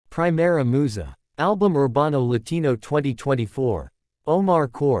PRIMERA MUSA. Album Urbano Latino 2024. Omar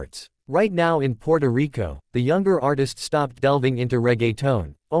Courtz. Right now in Puerto Rico, the younger artists stopped delving into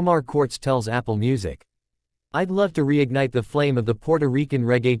reggaeton, Omar Courtz tells Apple Music. I'd love to reignite the flame of the Puerto Rican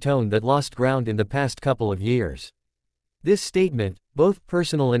reggaeton that lost ground in the past couple of years. This statement, both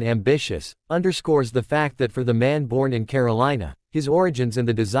personal and ambitious, underscores the fact that for the man born in Carolina, his origins and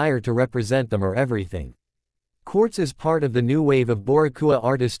the desire to represent them are everything. Courtz is part of the new wave of boricua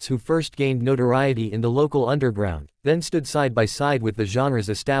artists who first gained notoriety in the local underground, then stood side by side with the genre's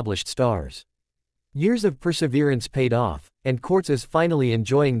established stars. Years of perseverance paid off, and Courtz is finally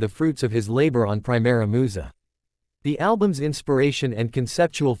enjoying the fruits of his labor on PRIMERA MUSA. The album's inspiration and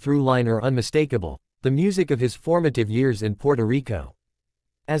conceptual through-line are unmistakable, the music of his formative years in Puerto Rico.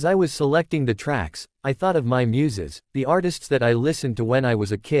 As I was selecting the tracks, I thought of my muses, the artists that I listened to when I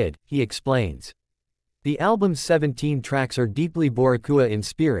was a kid, he explains. The album's 17 tracks are deeply boricua in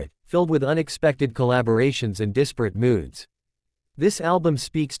spirit, filled with unexpected collaborations and disparate moods. This album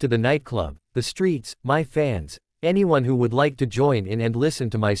speaks to the nightclub, the streets, my fans, anyone who would like to join in and listen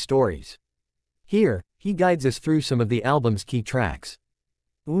to my stories. Here, he guides us through some of the album's key tracks.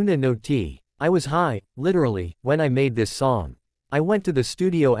 Una notte. I was high, literally, when I made this song. I went to the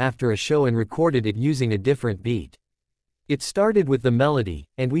studio after a show and recorded it using a different beat. It started with the melody,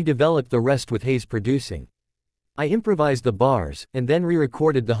 and we developed the rest with Hayes producing. I improvised the bars, and then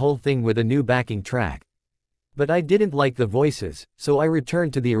re-recorded the whole thing with a new backing track. But I didn't like the voices, so I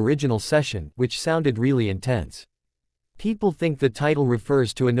returned to the original session, which sounded really intense. People think the title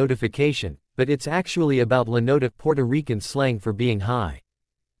refers to a notification, but it's actually about La Nota, Puerto Rican slang for being high.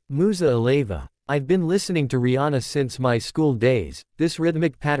 Musa eleva. I've been listening to Rihanna since my school days, this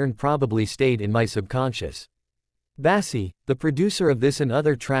rhythmic pattern probably stayed in my subconscious. Bassi, the producer of this and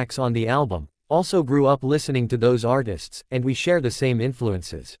other tracks on the album, also grew up listening to those artists, and we share the same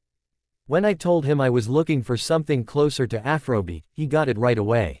influences. When I told him I was looking for something closer to Afrobeat, he got it right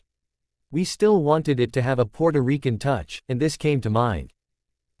away. We still wanted it to have a Puerto Rican touch, and this came to mind.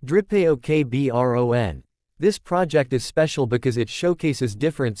 Dripeo KBRON. This project is special because it showcases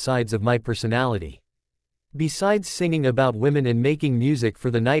different sides of my personality. Besides singing about women and making music for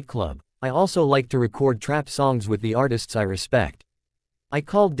the nightclub, I also like to record trap songs with the artists I respect. I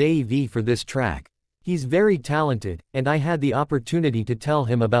called Dave for this track. He's very talented, and I had the opportunity to tell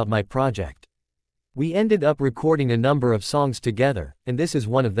him about my project. We ended up recording a number of songs together, and this is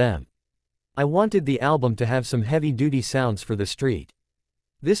one of them. I wanted the album to have some heavy-duty sounds for the street.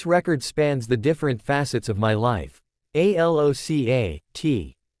 This record spans the different facets of my life.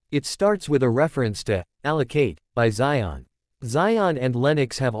 ALOCAT. It starts with a reference to Allocate by Zion. Zion and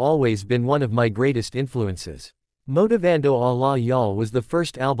Lennox have always been one of my greatest influences. Motivando a la Y'all was the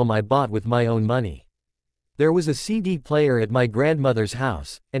first album I bought with my own money. There was a CD player at my grandmother's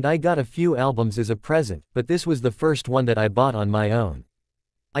house, and I got a few albums as a present, but this was the first one that I bought on my own.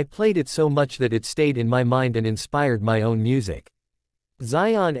 I played it so much that it stayed in my mind and inspired my own music.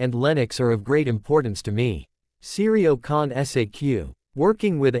 Zion and Lennox are of great importance to me. Serio con SAQ.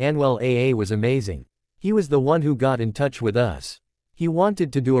 Working with Anuel AA was amazing. He was the one who got in touch with us. He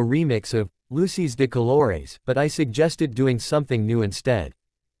wanted to do a remix of Luces de Colores, but I suggested doing something new instead.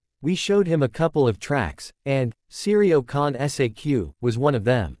 We showed him a couple of tracks, and Serio con SAQ was one of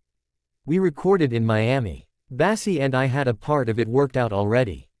them. We recorded in Miami. Bassi and I had a part of it worked out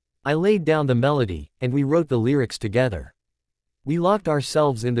already. I laid down the melody, and we wrote the lyrics together. We locked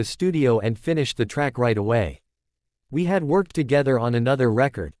ourselves in the studio and finished the track right away. We had worked together on another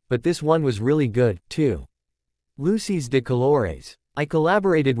record, but this one was really good, too. Luces de Colores. I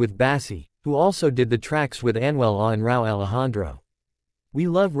collaborated with Bassi, who also did the tracks with Anuel and Rauw Alejandro. We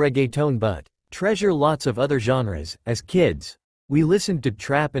love reggaeton but treasure lots of other genres. As kids, we listened to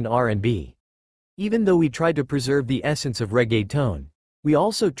trap and R&B. Even though we tried to preserve the essence of reggaeton, we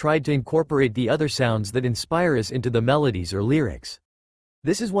also tried to incorporate the other sounds that inspire us into the melodies or lyrics.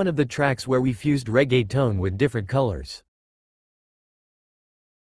 This is one of the tracks where we fused reggaeton with different colors.